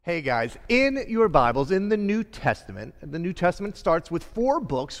Hey guys, in your Bibles, in the New Testament starts with 4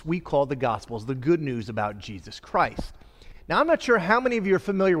 books we call the Gospels, the good news about Jesus Christ. Now, I'm not sure how many of you are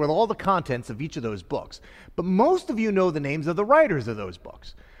familiar with all the contents of each of those books, but most of you know the names of the writers of those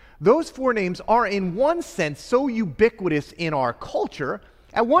books. Those 4 names are, in one sense, so ubiquitous in our culture.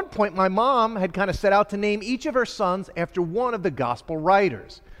 At one point, my mom had kind of set out to name each of her sons after one of the Gospel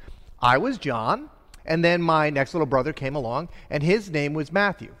writers. I was John. And then my next little brother came along, and his name was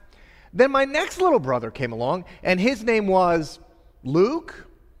Matthew. Then my next little brother came along, and his name was Luke,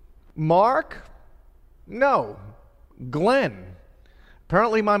 Mark, Glenn.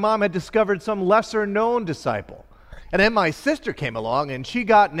 Apparently my mom had discovered some lesser-known disciple. And then my sister came along, and she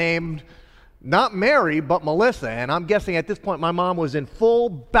got named not Mary, but Melissa. And I'm guessing at this point my mom was in full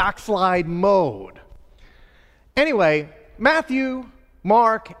backslide mode. Anyway, Matthew,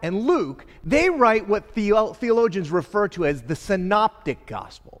 Mark, and Luke, they write what theologians refer to as the synoptic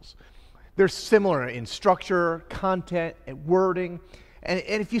gospels. They're similar in structure, content, and wording. And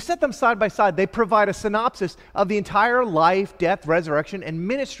if you set them side by side, they provide a synopsis of the entire life, death, resurrection, and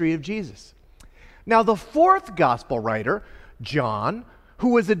ministry of Jesus. Now, the 4th gospel writer, John, who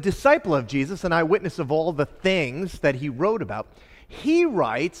was a disciple of Jesus, an eyewitness of all the things that he wrote about, he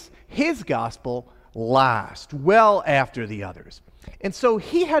writes his gospel last, well after the others. And so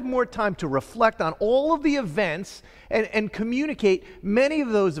he had more time to reflect on all of the events and communicate many of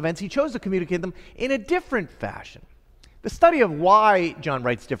those events. He chose to communicate them in a different fashion. The study of why John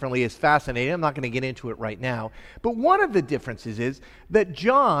writes differently is fascinating. I'm not going to get into it right now. But one of the differences is that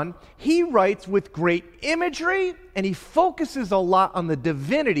John, he writes with great imagery, and he focuses a lot on the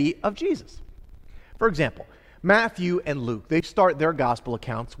divinity of Jesus. For example, Matthew and Luke, they start their gospel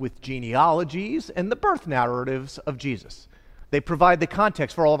accounts with genealogies and the birth narratives of Jesus. They provide the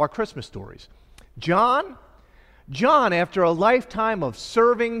context for all of our Christmas stories. John, after a lifetime of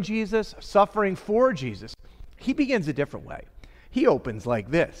serving Jesus, suffering for Jesus, he begins a different way. He opens like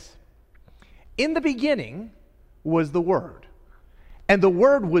this. In the beginning was the Word, and the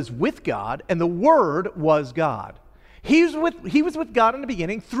Word was with God, and the Word was God. He was with God in the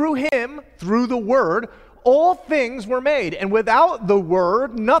beginning. Through him, through the Word, all things were made, and without the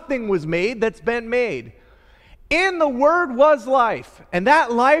Word, nothing was made that's been made. In the Word was life, and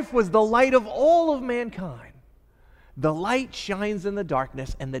that life was the light of all of mankind. The light shines in the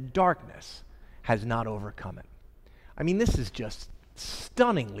darkness, and the darkness has not overcome it. I mean, this is just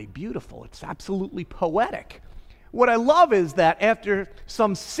stunningly beautiful. It's absolutely poetic. What I love is that after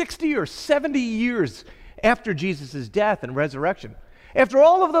some 60 or 70 years after Jesus' death and resurrection, after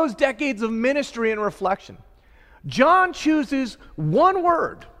all of those decades of ministry and reflection, John chooses one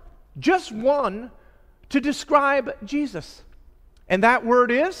word, just one, to describe Jesus. And that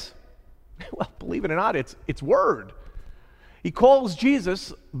word is, well, believe it or not, it's Word. He calls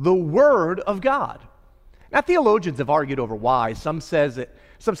Jesus the Word of God. Now, theologians have argued over why. Some say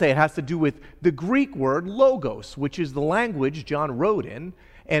it has to do with the Greek word logos, which is the language John wrote in,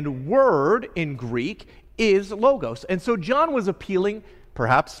 and word in Greek is logos. And so John was appealing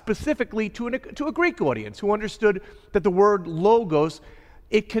perhaps specifically to a Greek audience who understood that the word logos,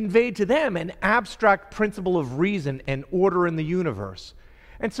 it conveyed to them an abstract principle of reason and order in the universe.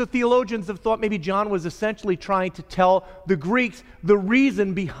 And so theologians have thought maybe John was essentially trying to tell the Greeks the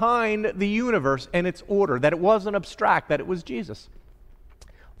reason behind the universe and its order, that it wasn't abstract, that it was Jesus.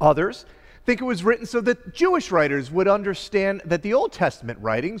 Others think it was written so that Jewish writers would understand that the Old Testament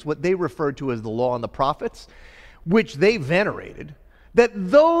writings, what they referred to as the law and the prophets, which they venerated, that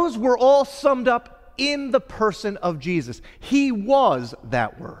those were all summed up in the person of Jesus. He was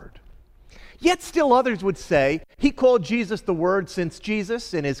that Word. Yet still others would say he called Jesus the Word since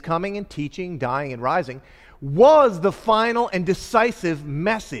Jesus, in his coming and teaching, dying and rising, was the final and decisive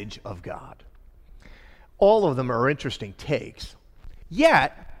message of God. All of them are interesting takes.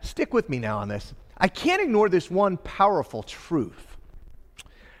 Yet, stick with me now on this, I can't ignore this one powerful truth.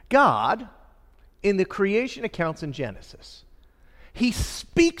 God, in the creation accounts in Genesis, he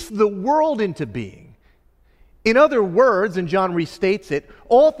speaks the world into being. In other words, and John restates it,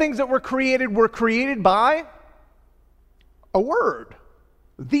 all things that were created by a word,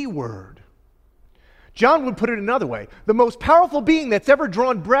 the Word. John would put it another way. The most powerful being that's ever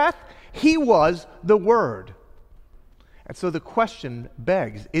drawn breath, he was the Word. And so the question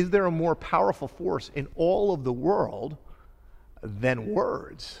begs, is there a more powerful force in all of the world than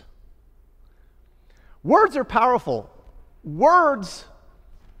words? Words are powerful. Words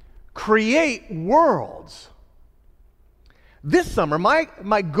create worlds. This summer,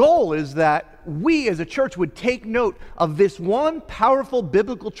 my goal is that we as a church would take note of this one powerful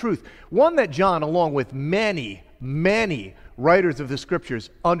biblical truth, one that John, along with many writers of the scriptures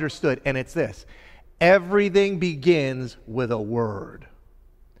understood, and it's this: everything begins with a word.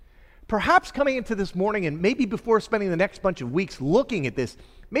 Perhaps coming into this morning, and maybe before spending the next bunch of weeks looking at this,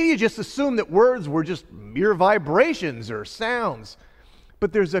 maybe you just assumed that words were just mere vibrations or sounds.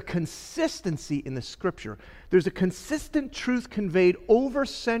 But there's a consistency in the scripture. There's a consistent truth conveyed over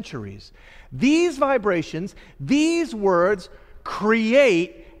centuries. These vibrations, these words,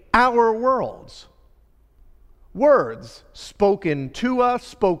 create our worlds. Words spoken to us,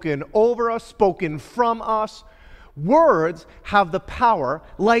 spoken over us, spoken from us. Words have the power,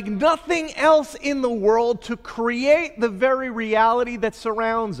 like nothing else in the world, to create the very reality that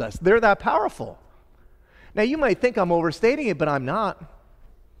surrounds us. They're that powerful. Now, you might think I'm overstating it, but I'm not.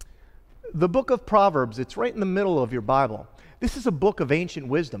 The book of Proverbs, it's right in the middle of your Bible. This is a book of ancient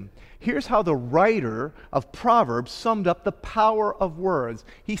wisdom. Here's how the writer of Proverbs summed up the power of words.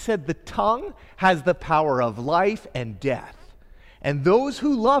 He said, the tongue has the power of life and death, and those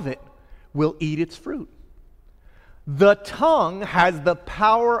who love it will eat its fruit. The tongue has the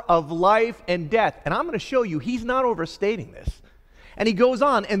power of life and death. And I'm going to show you he's not overstating this. And he goes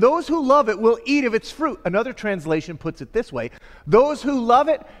on, and those who love it will eat of its fruit. Another translation puts it this way: those who love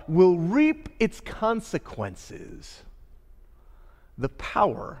it will reap its consequences. The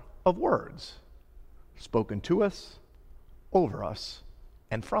power of words, spoken to us, over us,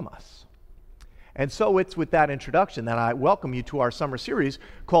 and from us. And so it's with that introduction that I welcome you to our summer series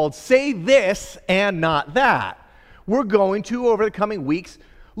called Say This and Not That. We're going to, over the coming weeks,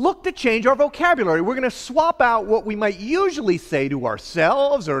 look to change our vocabulary. We're going to swap out what we might usually say to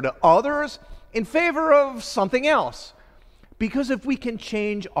ourselves or to others in favor of something else. Because if we can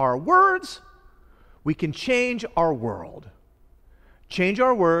change our words, we can change our world. Change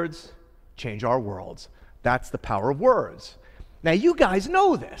our words, change our worlds. That's the power of words. Now, you guys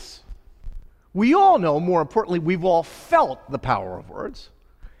know this. We all know, more importantly, we've all felt the power of words.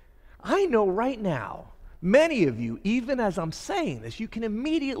 I know right now, many of you, even as I'm saying this, you can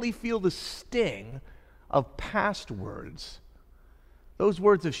immediately feel the sting of past words. Those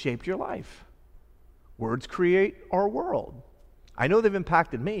words have shaped your life. Words create our world. I know they've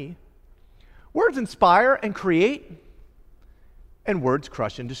impacted me. Words inspire and create, and words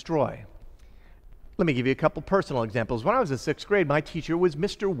crush and destroy. Let me give you a couple personal examples. When I was in 6th grade, my teacher was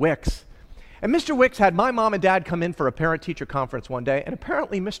Mr. Wicks. And Mr. Wicks had my mom and dad come in for a parent-teacher conference one day, and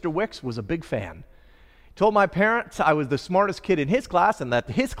apparently Mr. Wicks was a big fan. Told my parents I was the smartest kid in his class and that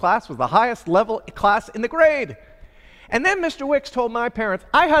his class was the highest level class in the grade. And then Mr. Wicks told my parents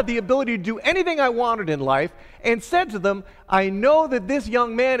I had the ability to do anything I wanted in life and said to them, I know that this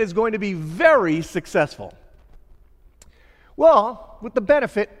young man is going to be very successful. Well, with the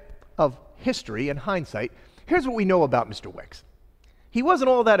benefit of history and hindsight, here's what we know about Mr. Wicks. He wasn't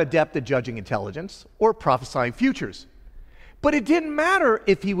all that adept at judging intelligence or prophesying futures. But it didn't matter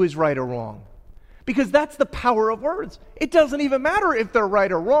if he was right or wrong, because that's the power of words. It doesn't even matter if they're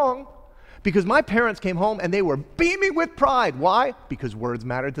right or wrong, because my parents came home and they were beaming with pride. Why? Because words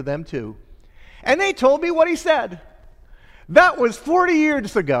mattered to them too. And they told me what he said. That was 40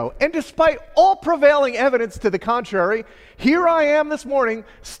 years ago, and despite all prevailing evidence to the contrary, here I am this morning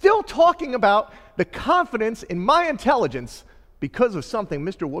still talking about the confidence in my intelligence because of something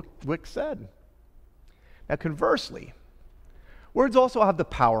Mr. Wicks said. Now, conversely, words also have the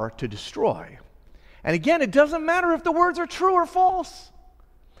power to destroy. And again, it doesn't matter if the words are true or false.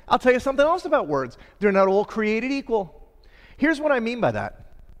 I'll tell you something else about words. They're not all created equal. Here's what I mean by that.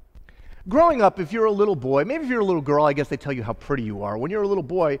 Growing up, if you're a little boy, maybe if you're a little girl, I guess they tell you how pretty you are. When you're a little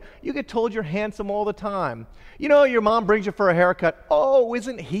boy, you get told you're handsome all the time. You know, your mom brings you for a haircut. Oh,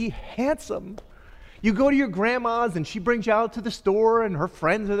 isn't he handsome? You go to your grandma's and she brings you out to the store and her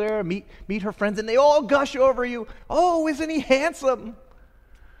friends are there, meet her friends, and they all gush over you. Oh, isn't he handsome?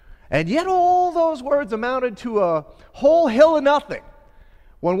 And yet all those words amounted to a whole hill of nothing.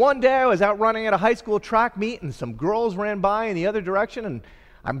 When one day I was out running at a high school track meet and some girls ran by in the other direction, and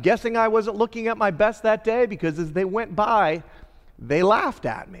I'm guessing I wasn't looking at my best that day because as they went by, they laughed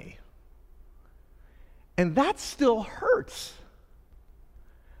at me. And that still hurts.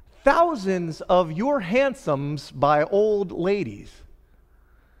 Thousands of your handsomes by old ladies.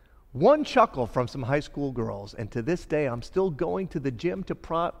 One chuckle from some high school girls, and to this day I'm still going to the gym to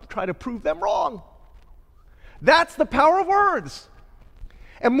try to prove them wrong. That's the power of words.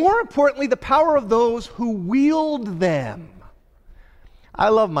 And more importantly, the power of those who wield them. I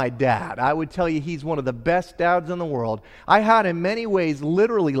love my dad. I would tell you he's one of the best dads in the world. I had in many ways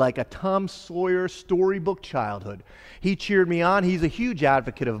literally like a Tom Sawyer storybook childhood. He cheered me on. He's a huge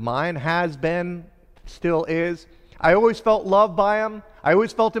advocate of mine, has been, still is. I always felt loved by him. I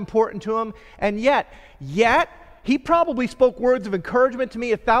always felt important to him. And yet, he probably spoke words of encouragement to me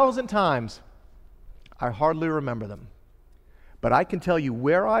 1,000 times. I hardly remember them. But I can tell you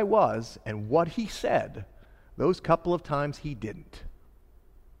where I was and what he said those couple of times he didn't.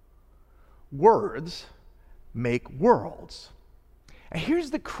 Words make worlds. And here's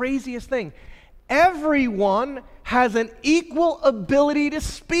the craziest thing. Everyone has an equal ability to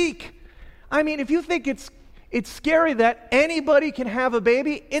speak. I mean, if you think it's scary that anybody can have a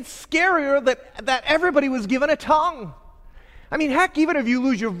baby, it's scarier that everybody was given a tongue. I mean, heck, even if you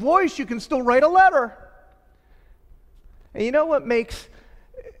lose your voice, you can still write a letter. And you know what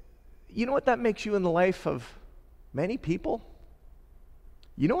that makes you in the life of many people?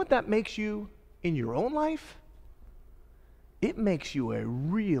 You know what that makes you in your own life? It makes you a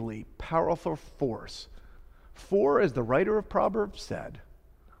really powerful force for, as the writer of Proverbs said,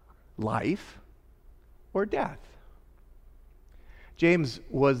 life or death. James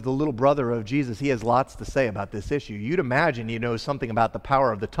was the little brother of Jesus. He has lots to say about this issue. You'd imagine he knows something about the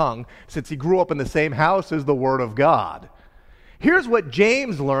power of the tongue since he grew up in the same house as the Word of God. Here's what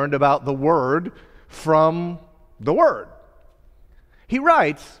James learned about the Word from the Word. He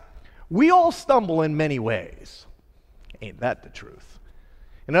writes, "We all stumble in many ways." Ain't that the truth?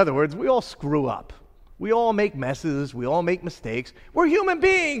 In other words, we all screw up. We all make messes. We all make mistakes. We're human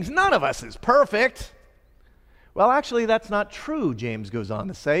beings. None of us is perfect. Well, actually, that's not true, James goes on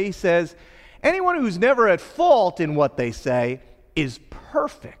to say. He says, anyone who's never at fault in what they say is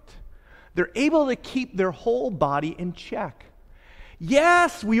perfect. They're able to keep their whole body in check.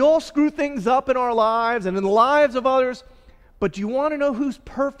 Yes, we all screw things up in our lives and in the lives of others, but do you want to know who's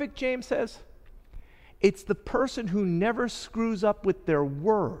perfect, James says? It's the person who never screws up with their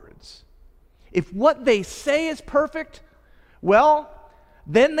words. If what they say is perfect, well,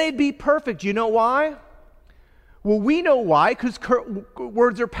 then they'd be perfect. You know why? Well, we know why, because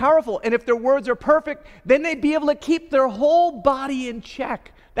words are powerful. And if their words are perfect, then they'd be able to keep their whole body in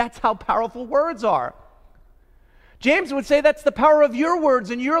check. That's how powerful words are. James would say that's the power of your words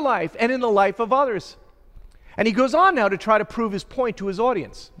in your life and in the life of others. And he goes on now to try to prove his point to his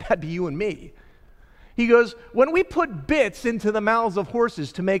audience. That'd be you and me. He goes, when we put bits into the mouths of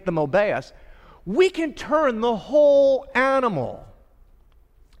horses to make them obey us, we can turn the whole animal.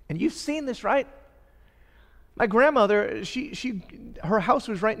 And you've seen this, right? My grandmother, her house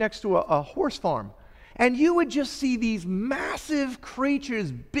was right next to a horse farm. And you would just see these massive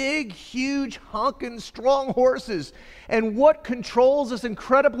creatures, big, huge, honking, strong horses. And what controls this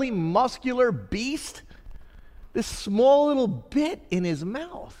incredibly muscular beast? This small little bit in his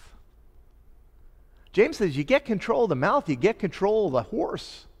mouth. James says, you get control of the mouth, you get control of the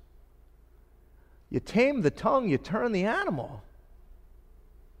horse. You tame the tongue, you turn the animal.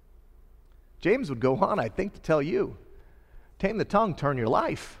 James would go on, I think, to tell you, tame the tongue, turn your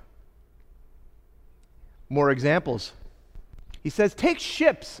life. More examples. He says, take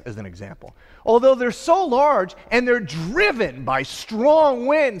ships as an example. Although they're so large and they're driven by strong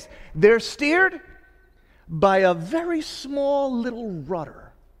winds, they're steered by a very small little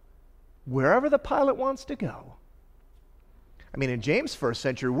rudder, wherever the pilot wants to go. I mean, in James' first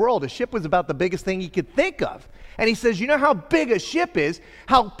century world, a ship was about the biggest thing he could think of. And he says, you know how big a ship is,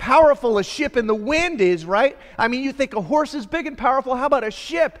 how powerful a ship in the wind is, right? I mean, you think a horse is big and powerful, how about a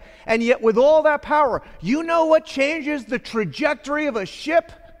ship? And yet with all that power, you know what changes the trajectory of a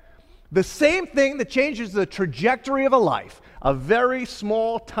ship? The same thing that changes the trajectory of a life, a very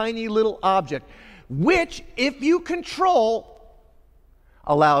small, tiny little object, which, if you control,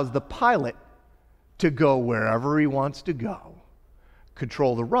 allows the pilot to go wherever he wants to go.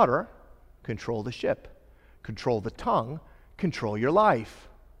 Control the rudder, control the ship. Control the tongue, control your life.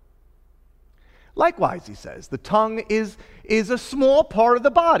 Likewise, he says, the tongue is a small part of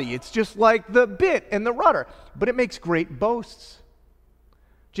the body. It's just like the bit and the rudder, but it makes great boasts.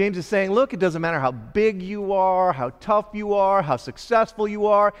 James is saying, look, it doesn't matter how big you are, how tough you are, how successful you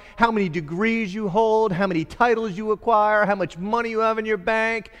are, how many degrees you hold, how many titles you acquire, how much money you have in your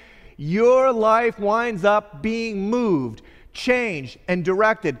bank. Your life winds up being moved, changed, and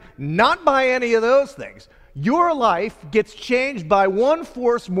directed, not by any of those things. Your life gets changed by one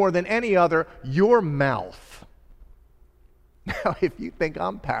force more than any other, your mouth. Now, if you think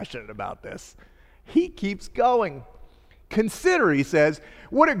I'm passionate about this, he keeps going. Consider, he says,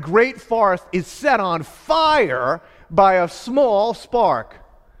 what a great forest is set on fire by a small spark.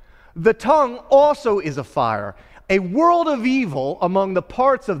 The tongue also is a fire, a world of evil among the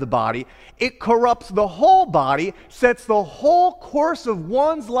parts of the body. It corrupts the whole body, sets the whole course of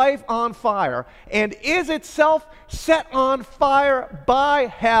one's life on fire, and is itself set on fire by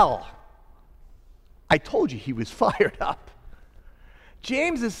hell. I told you he was fired up.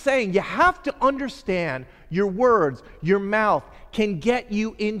 James is saying you have to understand your words, your mouth can get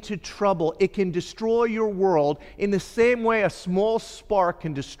you into trouble. It can destroy your world in the same way a small spark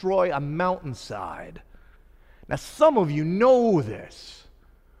can destroy a mountainside. Now, some of you know this.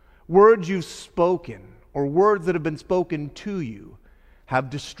 Words you've spoken or words that have been spoken to you have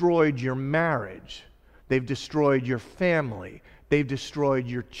destroyed your marriage. They've destroyed your family. They've destroyed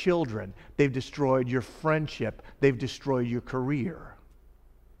your children. They've destroyed your friendship. They've destroyed your career.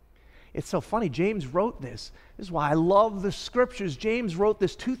 It's so funny. James wrote this. This is why I love the scriptures. James wrote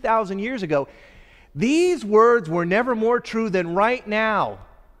this 2,000 years ago. These words were never more true than right now.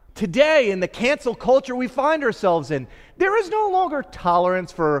 Today, in the cancel culture we find ourselves in, there is no longer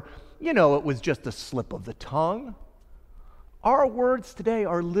tolerance for, it was just a slip of the tongue. Our words today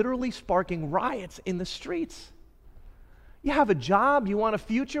are literally sparking riots in the streets. You have a job, you want a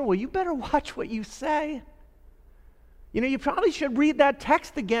future, well, you better watch what you say. You probably should read that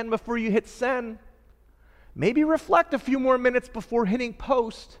text again before you hit send. Maybe reflect a few more minutes before hitting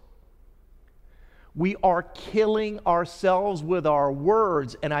post. We are killing ourselves with our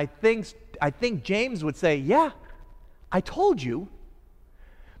words, and I think James would say, yeah, I told you,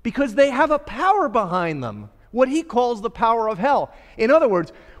 because they have a power behind them, what he calls the power of hell. In other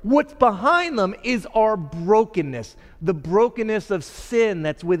words, what's behind them is our brokenness, the brokenness of sin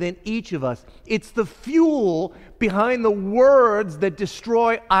that's within each of us. It's the fuel behind the words that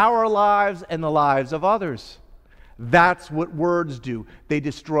destroy our lives and the lives of others. That's what words do. They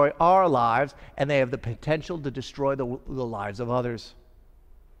destroy our lives, and they have the potential to destroy the lives of others.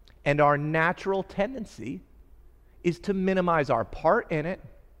 And our natural tendency is to minimize our part in it.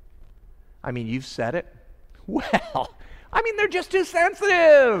 You've said it. Well, they're just too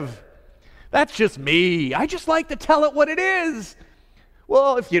sensitive. That's just me. I just like to tell it what it is.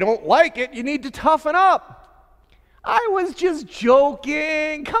 Well, if you don't like it, you need to toughen up. I was just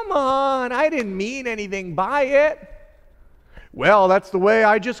joking. Come on, I didn't mean anything by it. Well, that's the way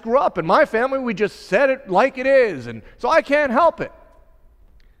I just grew up. In my family, we just said it like it is, and so I can't help it.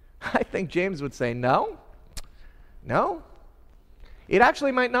 I think James would say, no. It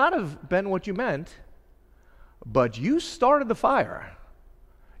actually might not have been what you meant, but you started the fire.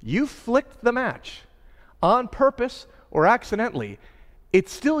 You flicked the match on purpose or accidentally.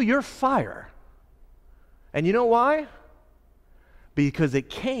 It's still your fire. And you know why? Because it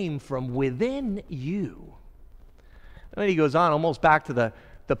came from within you. And then he goes on almost back to the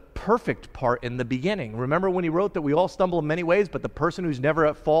perfect part in the beginning. Remember when he wrote that we all stumble in many ways, but the person who's never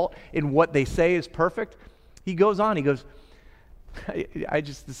at fault in what they say is perfect? He goes on, he goes,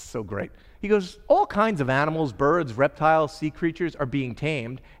 this is so great. He goes, all kinds of animals, birds, reptiles, sea creatures are being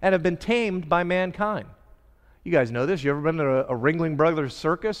tamed and have been tamed by mankind. You guys know this. You ever been to a Ringling Brothers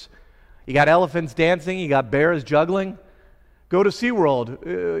circus? You got elephants dancing. You got bears juggling. Go to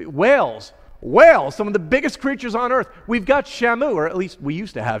SeaWorld. Whales, some of the biggest creatures on earth. We've got Shamu, or at least we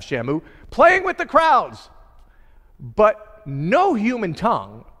used to have Shamu, playing with the crowds. But no human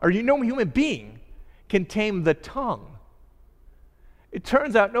tongue, or no human being, can tame the tongue. It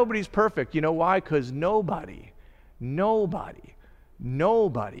turns out nobody's perfect. You know why? Because nobody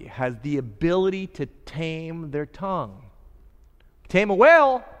has the ability to tame their tongue. Tame a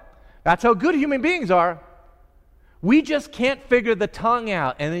whale, that's how good human beings are. We just can't figure the tongue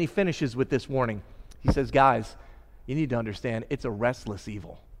out. And then he finishes with this warning. He says, guys, you need to understand it's a restless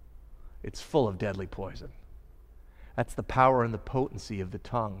evil. It's full of deadly poison. That's the power and the potency of the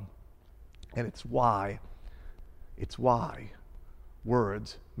tongue. And it's why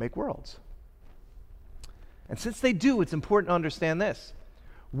words make worlds. And since they do, it's important to understand this.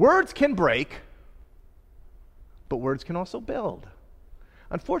 Words can break, but words can also build.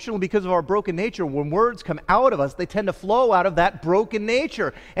 Unfortunately, because of our broken nature, when words come out of us, they tend to flow out of that broken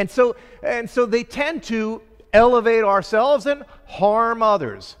nature. And so they tend to elevate ourselves and harm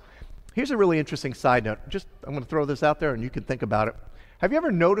others. Here's a really interesting side note. I'm going to throw this out there and you can think about it. Have you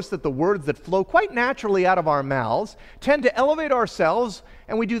ever noticed that the words that flow quite naturally out of our mouths tend to elevate ourselves,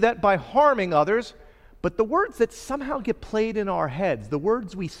 and we do that by harming others, but the words that somehow get played in our heads, the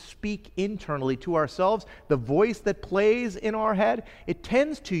words we speak internally to ourselves, the voice that plays in our head, it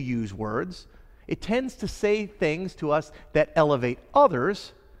tends to use words. It tends to say things to us that elevate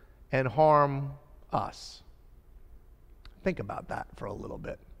others and harm us. Think about that for a little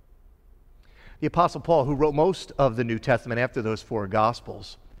bit. The Apostle Paul, who wrote most of the New Testament after those 4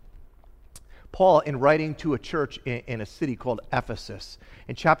 Gospels, Paul, in writing to a church in a city called Ephesus,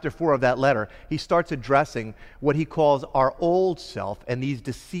 in chapter 4 of that letter, he starts addressing what he calls our old self and these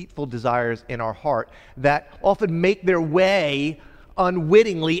deceitful desires in our heart that often make their way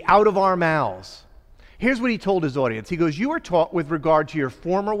unwittingly out of our mouths. Here's what he told his audience. He goes, you are taught with regard to your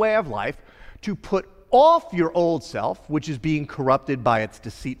former way of life to put off your old self, which is being corrupted by its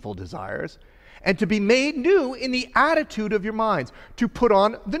deceitful desires, and to be made new in the attitude of your minds, to put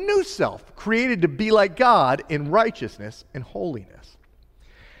on the new self, created to be like God in righteousness and holiness.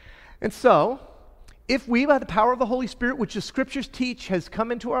 And so, if we, by the power of the Holy Spirit, which the Scriptures teach has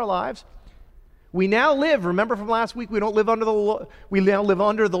come into our lives, we now live, remember from last week, we don't live under the law, we now live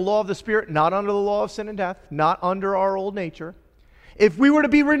under the law of the Spirit, not under the law of sin and death, not under our old nature. If we were to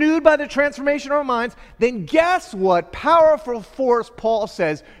be renewed by the transformation of our minds, then guess what powerful force Paul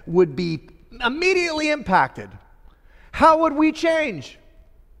says would be immediately impacted? How would we change?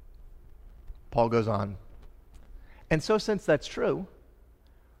 Paul goes on. And so since that's true,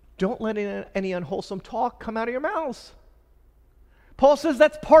 don't let any unwholesome talk come out of your mouths. Paul says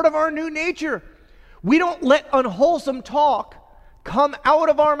that's part of our new nature. We don't let unwholesome talk come out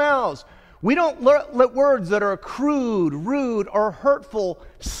of our mouths. We don't let words that are crude, rude, or hurtful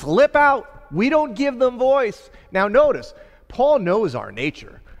slip out. We don't give them voice. Now notice, Paul knows our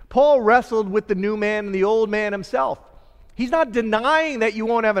nature. Paul wrestled with the new man and the old man himself. He's not denying that you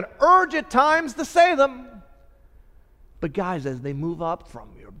won't have an urge at times to say them. But guys, as they move up from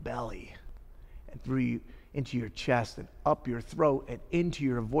your belly and through you, into your chest and up your throat and into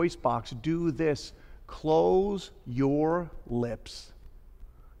your voice box, do this. Close your lips.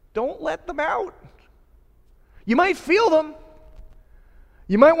 Don't let them out. You might feel them.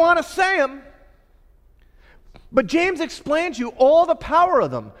 You might want to say them. But James explains to you all the power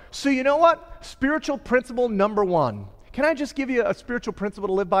of them. So you know what? Spiritual principle number 1. Can I just give you a spiritual principle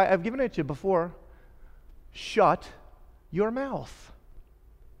to live by? I've given it to you before. Shut your mouth.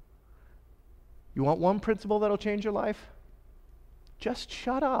 You want one principle that'll change your life? Just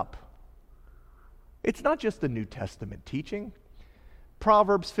shut up. It's not just the New Testament teaching.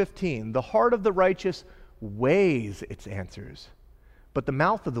 Proverbs 15, the heart of the righteous weighs its answers, but the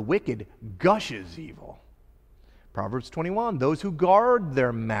mouth of the wicked gushes evil. Proverbs 21, those who guard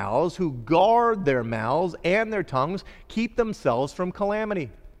their mouths and their tongues keep themselves from calamity.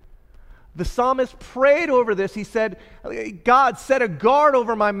 The psalmist prayed over this. He said, God, set a guard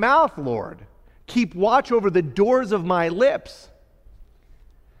over my mouth, Lord. Keep watch over the doors of my lips.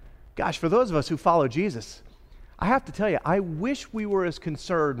 Gosh, for those of us who follow Jesus, I have to tell you, I wish we were as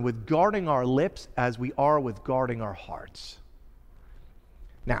concerned with guarding our lips as we are with guarding our hearts.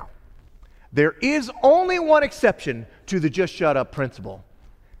 Now, there is only one exception to the just shut up principle,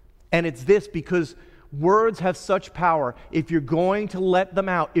 and it's this: because words have such power. If you're going to let them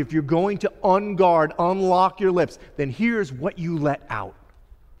out, if you're going to unlock your lips, then here's what you let out.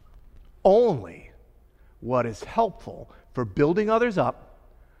 Only what is helpful for building others up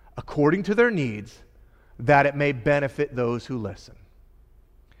according to their needs, that it may benefit those who listen.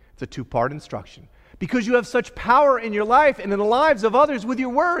 It's a 2-part instruction. Because you have such power in your life and in the lives of others with your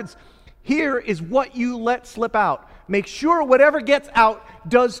words, here is what you let slip out. Make sure whatever gets out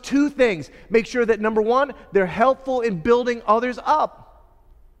does 2 things. Make sure that, number 1, they're helpful in building others up.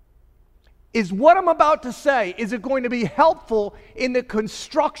 Is what I'm about to say, is it going to be helpful in the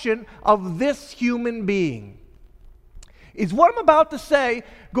construction of this human being? Is what I'm about to say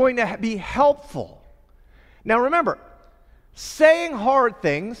going to be helpful? Now remember, saying hard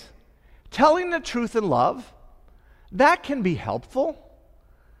things, telling the truth in love, that can be helpful.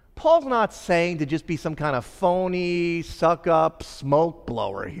 Paul's not saying to just be some kind of phony, suck-up, smoke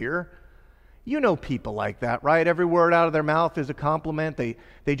blower here. You know people like that, right? Every word out of their mouth is a compliment. They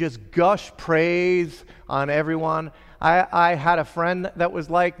just gush praise on everyone. I had a friend that was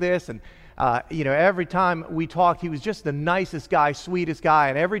like this, and every time we talked, he was just the nicest guy, sweetest guy.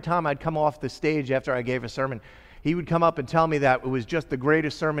 And every time I'd come off the stage after I gave a sermon, he would come up and tell me that it was just the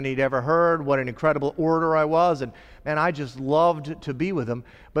greatest sermon he'd ever heard, what an incredible orator I was. And I just loved to be with him.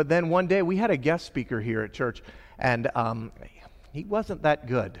 But then one day we had a guest speaker here at church, and he wasn't that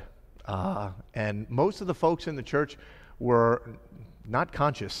good. And most of the folks in the church were not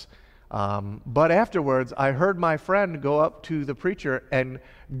conscious. But afterwards, I heard my friend go up to the preacher and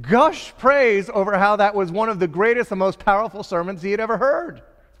gush praise over how that was one of the greatest and most powerful sermons he had ever heard.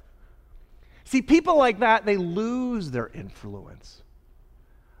 See, people like that, they lose their influence.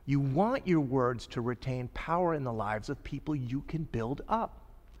 You want your words to retain power in the lives of people you can build up.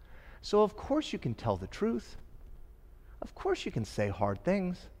 So of course you can tell the truth. Of course you can say hard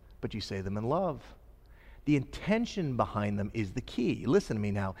things, but you say them in love. The intention behind them is the key. Listen to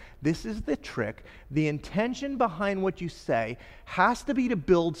me now. This is the trick. The intention behind what you say has to be to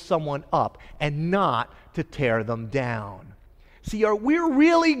build someone up and not to tear them down. See, we're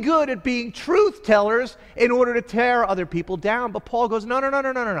really good at being truth tellers in order to tear other people down, but Paul goes, no,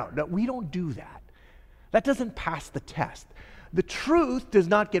 we don't do that. That doesn't pass the test. The truth does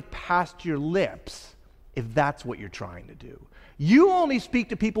not get past your lips if that's what you're trying to do. You only speak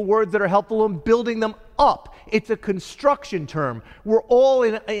to people words that are helpful in building them up. It's a construction term. We're all,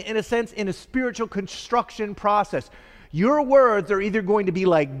 in a sense, in a spiritual construction process. Your words are either going to be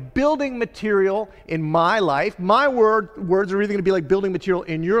like building material in my life, my words are either going to be like building material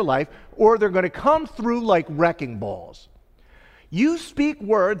in your life, or they're going to come through like wrecking balls. You speak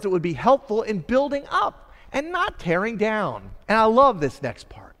words that would be helpful in building up and not tearing down. And I love this next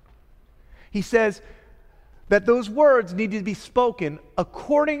part. He says that those words need to be spoken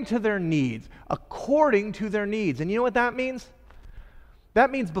according to their needs, according to their needs. And you know what that means? That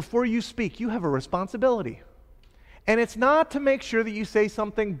means before you speak, you have a responsibility. And it's not to make sure that you say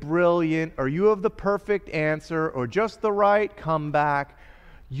something brilliant or you have the perfect answer or just the right comeback.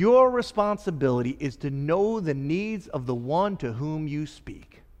 Your responsibility is to know the needs of the one to whom you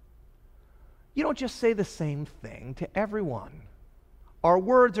speak. You don't just say the same thing to everyone. Our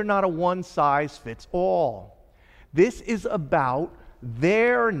words are not a one-size-fits-all. This is about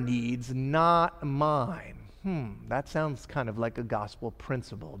their needs, not mine. That sounds kind of like a gospel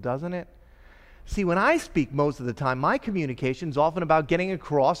principle, doesn't it? See, when I speak most of the time, my communication is often about getting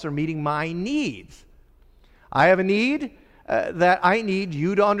across or meeting my needs. I have a need that I need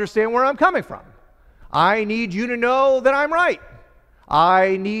you to understand where I'm coming from. I need you to know that I'm right.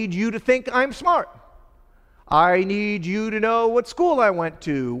 I need you to think I'm smart. I need you to know what school I went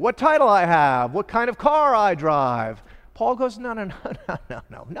to, what title I have, what kind of car I drive. Paul goes, no,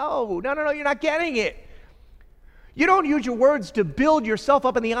 you're not getting it. You don't use your words to build yourself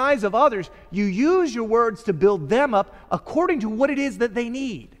up in the eyes of others. You use your words to build them up according to what it is that they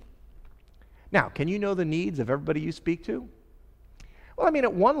need. Now, can you know the needs of everybody you speak to? Well, I mean,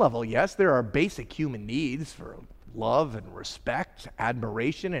 at one level, yes, there are basic human needs for love and respect,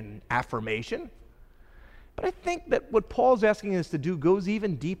 admiration and affirmation. But I think that what Paul's asking us to do goes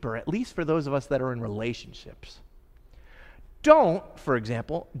even deeper, at least for those of us that are in relationships. Don't, for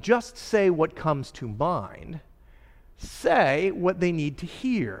example, just say what comes to mind. Say what they need to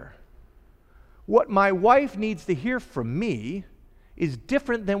hear. What my wife needs to hear from me is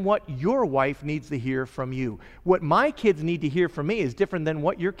different than what your wife needs to hear from you. What my kids need to hear from me is different than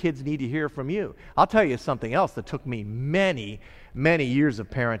what your kids need to hear from you. I'll tell you something else that took me many years of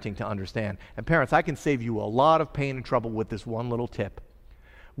parenting to understand. And parents, I can save you a lot of pain and trouble with this one little tip.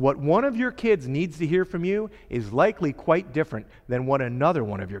 What one of your kids needs to hear from you is likely quite different than what another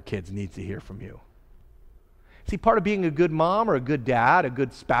one of your kids needs to hear from you. See, part of being a good mom or a good dad, a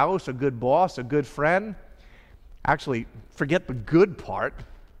good spouse, a good boss, a good friend, actually, forget the good part,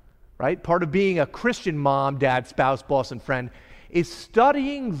 right? Part of being a Christian mom, dad, spouse, boss, and friend is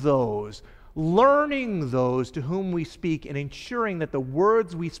studying those, learning those to whom we speak, and ensuring that the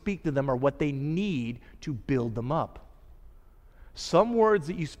words we speak to them are what they need to build them up. Some words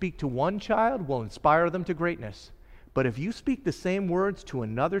that you speak to one child will inspire them to greatness. But if you speak the same words to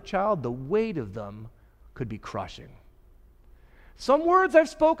another child, the weight of them could be crushing. Some words I've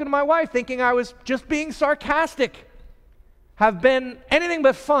spoken to my wife thinking I was just being sarcastic have been anything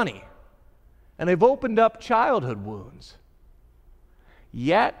but funny, and they've opened up childhood wounds.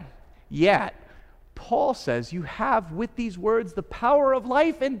 Yet, Paul says you have with these words the power of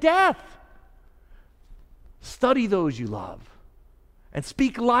life and death. Study those you love and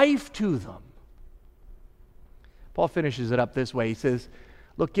speak life to them. Paul finishes it up this way. He says,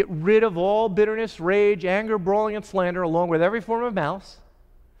 look, get rid of all bitterness, rage, anger, brawling, and slander, along with every form of malice.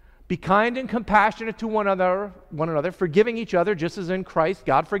 Be kind and compassionate to one another, forgiving each other, just as in Christ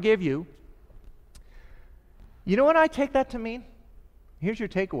God forgave you. You know what I take that to mean? Here's your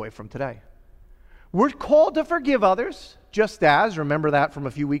takeaway from today. We're called to forgive others, just as, remember that from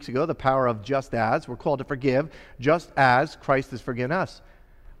a few weeks ago, the power of just as. We're called to forgive, just as Christ has forgiven us.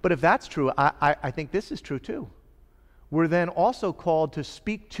 But if that's true, I think this is true too. We're then also called to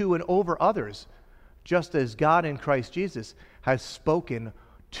speak to and over others, just as God in Christ Jesus has spoken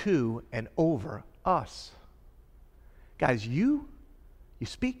to and over us. Guys, you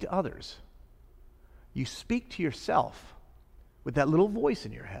speak to others. You speak to yourself with that little voice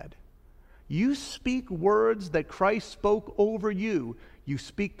in your head. You speak words that Christ spoke over you. You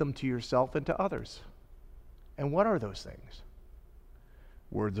speak them to yourself and to others. And what are those things?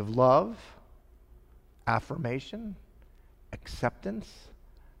 Words of love, affirmation, acceptance,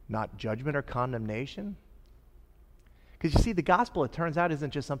 not judgment or condemnation. Because you see, the gospel, it turns out,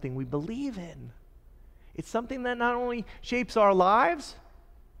 isn't just something we believe in. It's something that not only shapes our lives,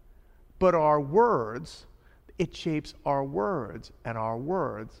 but our words. It shapes our words, and our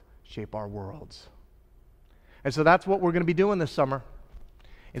words shape our worlds. And so that's what we're going to be doing this summer.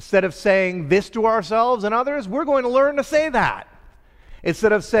 Instead of saying this to ourselves and others, we're going to learn to say that.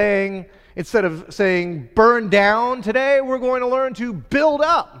 Instead of saying burn down today, we're going to learn to build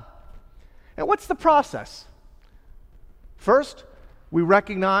up. And what's the process? First, we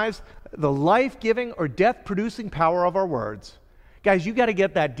recognize the life-giving or death-producing power of our words. Guys, you got to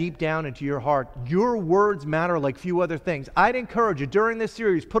get that deep down into your heart. Your words matter like few other things. I'd encourage you during this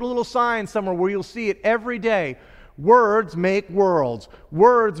series, put a little sign somewhere where you'll see it every day. Words make worlds.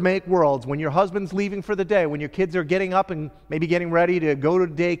 Words make worlds. When your husband's leaving for the day, when your kids are getting up and maybe getting ready to go to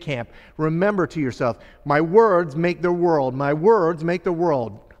day camp, remember to yourself, my words make the world. My words make the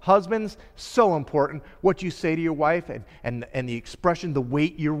world. Husbands, so important what you say to your wife and the expression, the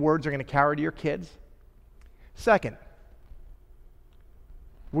weight your words are going to carry to your kids. Second,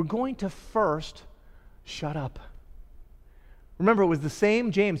 we're going to first shut up. Remember, it was the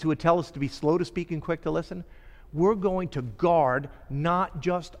same James who would tell us to be slow to speak and quick to listen. We're going to guard not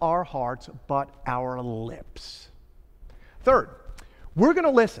just our hearts, but our lips. Third, we're going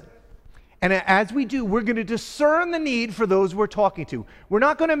to listen. And as we do, we're going to discern the need for those we're talking to. We're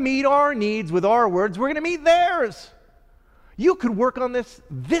not going to meet our needs with our words. We're going to meet theirs. You could work on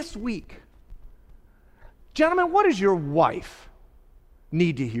this week. Gentlemen, what does your wife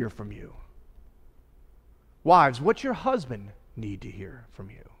need to hear from you? Wives, what's your husband need to hear from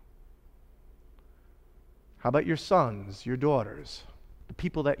you? How about your sons, your daughters, the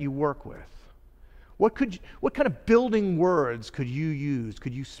people that you work with? What kind of building words could you use,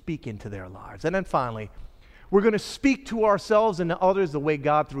 could you speak into their lives? And then finally, we're going to speak to ourselves and to others the way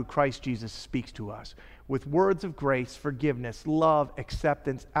God through Christ Jesus speaks to us, with words of grace, forgiveness, love,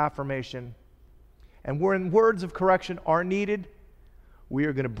 acceptance, affirmation. And when words of correction are needed, we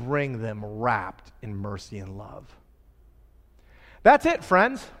are going to bring them wrapped in mercy and love. That's it,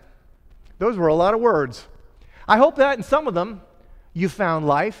 friends. Those were a lot of words. I hope that in some of them you found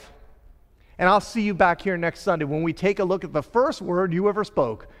life. And I'll see you back here next Sunday when we take a look at the first word you ever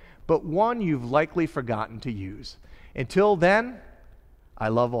spoke, but one you've likely forgotten to use. Until then, I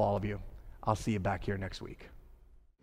love all of you. I'll see you back here next week.